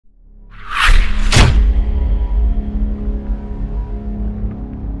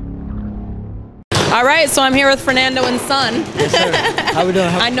All right, so I'm here with Fernando and son. Yes, sir. How we doing?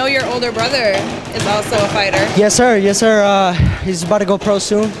 I know your older brother is also a fighter. Yes, sir. Yes, sir. He's about to go pro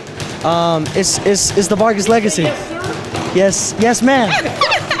soon. It's the Vargas legacy. Yes, man.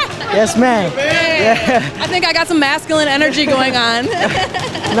 Yes, man. Yeah. I think I got some masculine energy going on.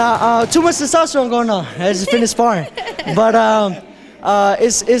 Nah, too much testosterone going on. I just finished sparring, but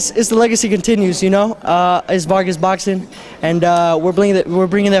it's the legacy continues. You know, it's Vargas boxing, and we're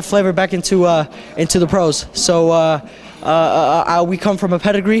bringing that flavor back into the pros. So we come from a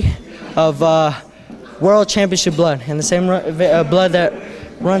pedigree of world championship blood, and the same blood that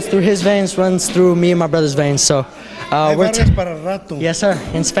runs through his veins runs through me and my brother's veins. So we're yes, sir,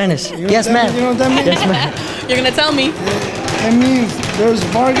 in Spanish. Yes, man. You know what that means? Yes, man. You're gonna tell me. It means there's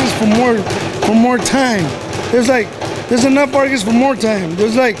Vargas for more time. There's enough Vargas for more time.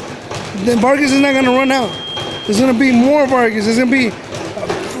 The Vargas is not gonna run out. There's gonna be more Vargas. There's gonna be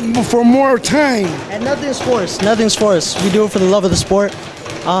for more time. And nothing's forced. Nothing's forced. We do it for the love of the sport.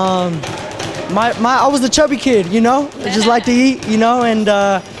 I was the chubby kid, you know. I just like to eat, you know, and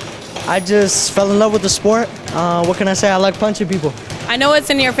I just fell in love with the sport. What can I say? I like punching people. I know it's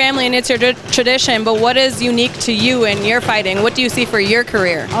in your family and it's your tradition, but what is unique to you in your fighting? What do you see for your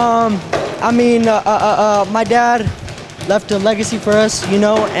career? I mean, my dad left a legacy for us, you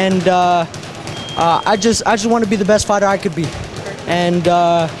know, and I just want to be the best fighter I could be. And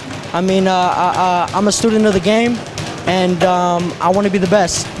I mean, I'm a student of the game, and I want to be the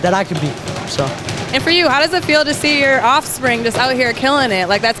best that I could be. So. And for you, how does it feel to see your offspring just out here killing it?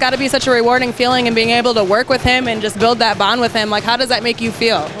 Like, that's got to be such a rewarding feeling, and being able to work with him and just build that bond with him. Like, how does that make you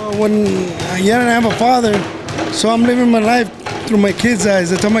feel? Well, when I don't have a father, so I'm living my life through my kids'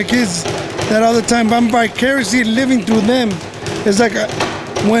 eyes. I tell my kids that all the time. I'm vicariously living through them. It's like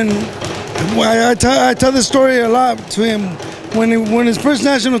when I tell this story a lot to him. When his first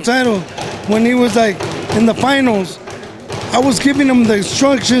national title, when he was like in the finals, I was giving him the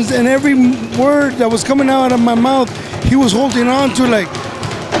instructions, and every word that was coming out of my mouth, he was holding on to, like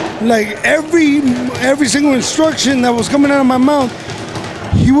every single instruction that was coming out of my mouth,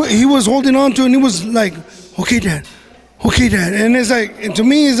 he was holding on to, and he was like, okay, Dad, and it's like, and to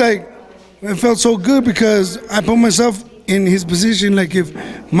me, it's like, it felt so good because I put myself in his position, like if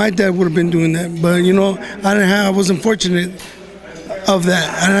my dad would have been doing that, but you know, I wasn't fortunate of that.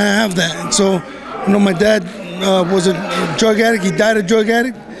 I didn't have that, and so, you know, my dad was a drug addict. He died a drug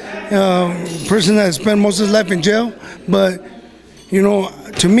addict, person that spent most of his life in jail. But you know,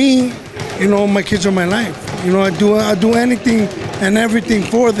 to me, you know, my kids are my life. You know, I do anything and everything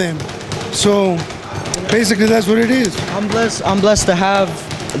for them. So basically, that's what it is. I'm blessed to have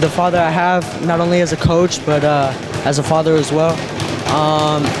the father I have, not only as a coach but as a father as well.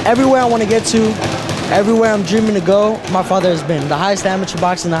 Everywhere I want to get to, everywhere I'm dreaming to go, my father has been. The highest amateur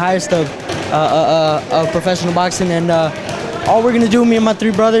boxing, the highest of professional boxing, and all we're gonna do, me and my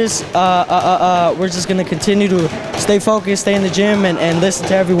three brothers, we're just gonna continue to stay focused, stay in the gym, and listen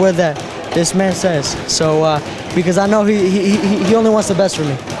to every word that this man says. So because I know he only wants the best for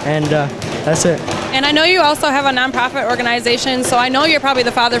me, and that's it. And I know you also have a nonprofit organization, so I know you're probably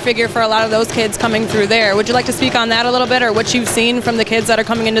the father figure for a lot of those kids coming through there. Would you like to speak on that a little bit, or what you've seen from the kids that are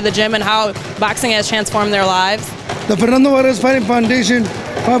coming into the gym and how boxing has transformed their lives? The Fernando Vargas Fighting Foundation,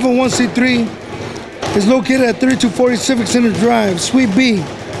 501c3, is located at 3240 Civic Center Drive, Suite B,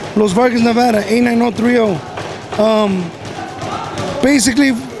 Los Vargas, Nevada, 89030.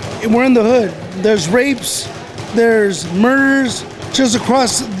 Basically, we're in the hood. There's rapes, there's murders just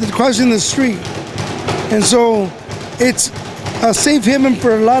crossing the street. And so it's a safe haven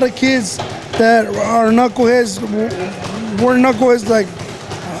for a lot of kids that are knuckleheads. We're knuckleheads, like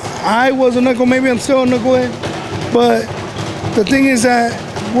I was a knucklehead, maybe I'm still a knucklehead. But the thing is that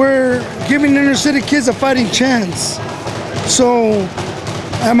we're giving inner city kids a fighting chance. So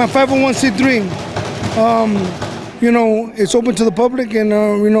I'm a 501c3. You know, it's open to the public, and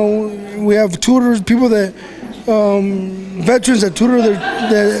you know, we have tutors, people that veterans that tutor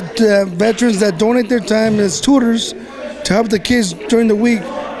veterans that donate their time as tutors to help the kids during the week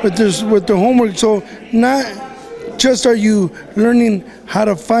with their homework. So not just are you learning how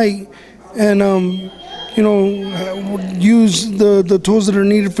to fight and you know, use the tools that are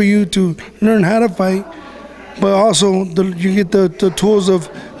needed for you to learn how to fight, but also you get the tools of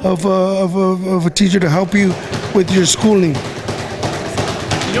a teacher to help you with your schooling.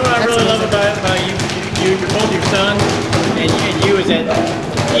 You know what I really love about both your son and you is that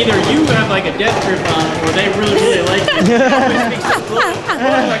either you have like a death grip on them, or they really like you.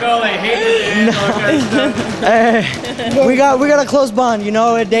 Like, oh, they hate it and all kind of stuff. We got a close bond, you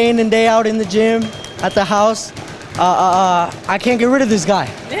know, day in and day out in the gym, at the house. I can't get rid of this guy,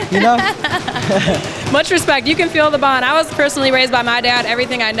 you know. Much respect. You can feel the bond. I was personally raised by my dad.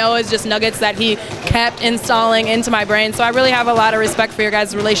 Everything I know is just nuggets that he kept installing into my brain. So I really have a lot of respect for your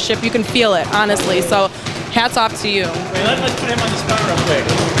guys' relationship. You can feel it, honestly. So hats off to you. Wait, let's put him on the spot real quick.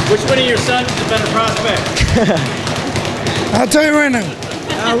 Which one of your sons is a better prospect? I'll tell you right now.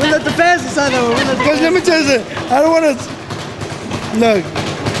 We let the fans decide that one. Because let me tell you something. I don't want to look,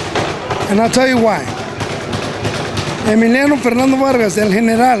 and I'll tell you why. Emiliano Fernando Vargas, El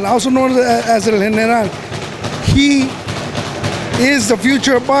General, also known as El General, he is the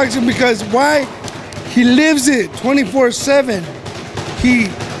future of boxing because why? He lives it 24/7. He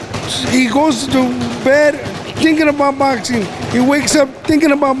goes to bed thinking about boxing. He wakes up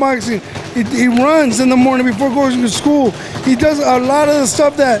thinking about boxing. He runs in the morning before going to school. He does a lot of the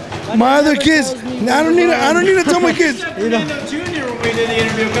stuff that my other kids. I don't need to tell my kids. Fernando Jr. when we did the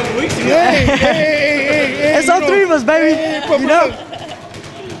interview a couple weeks ago. Hey, It's all three of us, baby.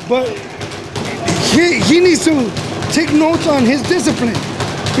 But he needs to take notes on his discipline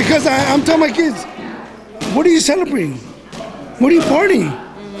because I'm telling my kids, what are you celebrating? What are you partying?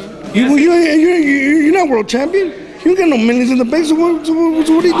 You're not world champion. You don't got no millions in the bank. So what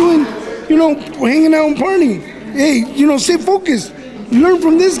are you doing? Hanging out and partying. Hey, stay focused. Learn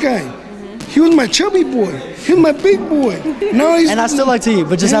from this guy. He was my chubby boy. He was my big boy. Now he's. And I still like to eat,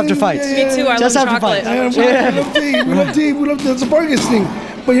 but just after fights. Me too. I Just love after chocolate. fights. We love to eat. That's a Vargas thing.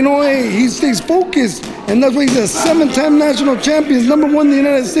 But hey, he stays focused. And that's why he's a 7-time national champion, #1 in the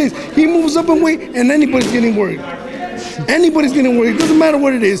United States. He moves up in weight and anybody's getting work. Anybody's getting work. It doesn't matter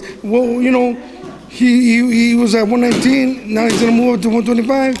what it is. Well, he was at 119. Now he's going to move up to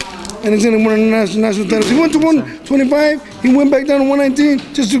 125. And he's going to win a national title. He went to 125. He went back down to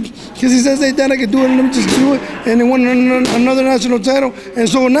 119 just because he says, hey, Dad, I can do it. Let me just do it. And he won another national title. And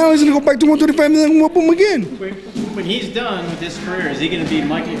so now he's going to go back to 125 and then whoop him again. When he's done with his career, is he going to be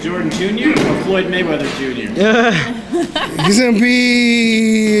Michael Jordan Jr. or Floyd Mayweather Jr.? He's going to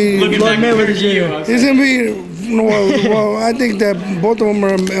be... Floyd Mayweather Jr. He's going to be... Well, I think that both of them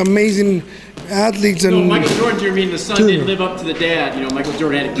are amazing athletes. And Michael Jordan Jr. meaning the son didn't live up to the dad. Michael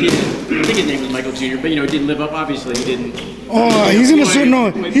Jordan had a kid. I think his name was Michael Jr., but he didn't live up. Obviously, he didn't. Oh, he's gonna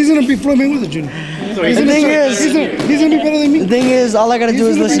be Floyd Mayweather Jr. So He's gonna be better than me. The thing is, all I gotta do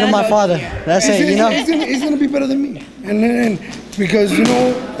is listen to my father. That's it, He's gonna be better than me, and because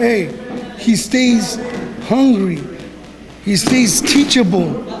hey, he stays hungry, he stays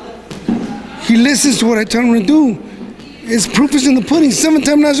teachable. He listens to what I tell him to do. His proof is in the pudding.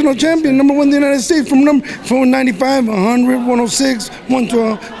 7-time national champion, #1 in the United States from 95, 100, 106,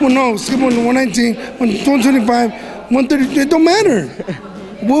 112, 119, 125, 130. It don't matter.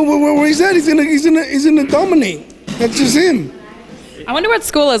 Where he's at, he's gonna dominate. That's just him. I wonder what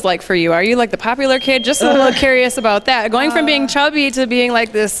school is like for you. Are you like the popular kid? Just a little curious about that. Going from being chubby to being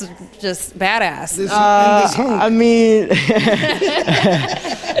like this, just badass.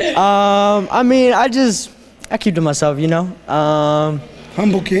 I keep to myself,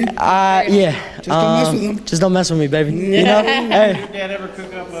 Humble kid. Yeah. Just don't mess with him. Just don't mess with me, baby. Hey. Did your dad ever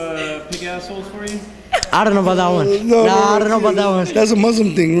cook up pig assholes for you? I don't know about that one. I don't know about that one. That's a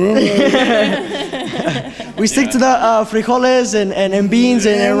Muslim thing, bro. We stick to the frijoles and beans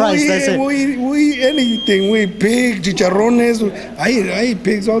and rice. That's it. We eat anything. We eat pig, chicharrones. I eat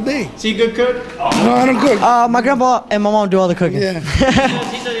pigs all day. Is he a good cook? No, I don't cook. My grandpa and my mom do all the cooking. Yeah.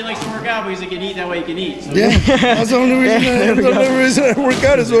 He says he likes to work out, but he's like, can eat that way he can eat. So. Yeah, that's the only reason I work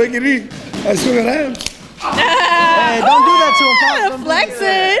out is so I can eat. I still got abs. Hey, don't do that to him.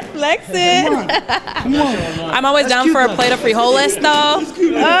 Flexing. Come on. I'm always down for a plate of frijoles, though.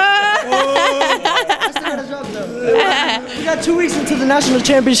 We got 2 weeks into the national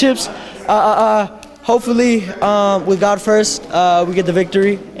championships. Hopefully, with God first, we get the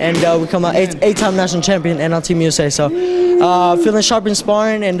victory and we come out 8-time national champion and on Team USA. So, feeling sharp in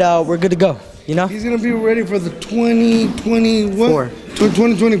sparring and we're good to go. He's gonna be ready for the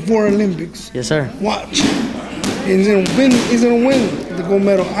 2024 Olympics. Yes, sir. Watch. He's gonna win. He's gonna win the gold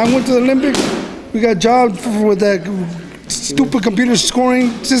medal. I went to the Olympics. We got jobs with that stupid computer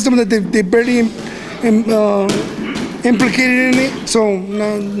scoring system that they barely implicated in it. So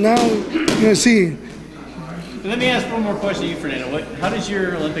now you're gonna see. Let me ask one more question to you, Fernando. How does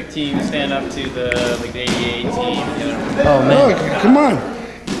your Olympic team stand up to the 88 team? Oh man! Look, come on.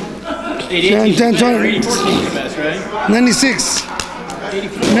 88 team, 84 team the best, right? 96.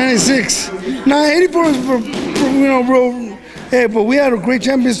 96. Nah, 84 is for bro. Hey, but we had a great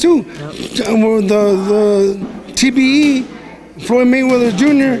champions too. The TBE, Floyd Mayweather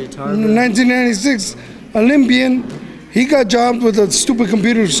Jr., 1996 Olympian. He got jobs with a stupid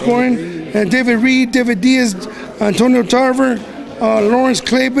computer scoring. And David Reed, David Diaz, Antonio Tarver, Lawrence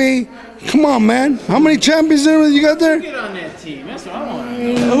Claybay, Come on, man. How many champions there you got there? Get on that team. That's what I want.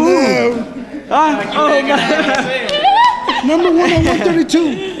 Number 1 on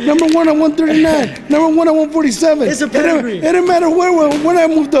 132. Number 1 on 139. Number 1 on 147. It's a pedigree. It didn't matter when I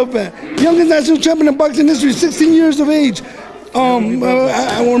moved up at. Youngest national champion in boxing history, 16 years of age.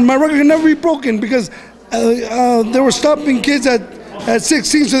 My record can never be broken because they were stopping kids at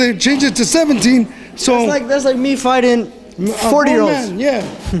 16, so they changed it to 17. So that's like me fighting 40-year-olds. Yeah.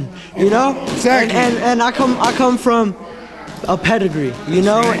 You know? Exactly. And I come from a pedigree, you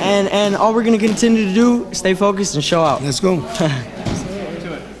know, and all we're gonna continue to do is stay focused and show out. Let's go.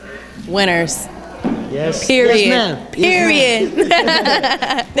 Winners. Yes. Period. Yes, ma'am. Period.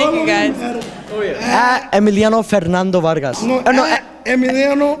 Thank you, guys. At Emiliano Fernando Vargas. No,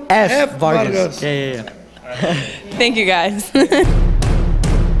 Emiliano F. Vargas. Yeah. Thank you, guys.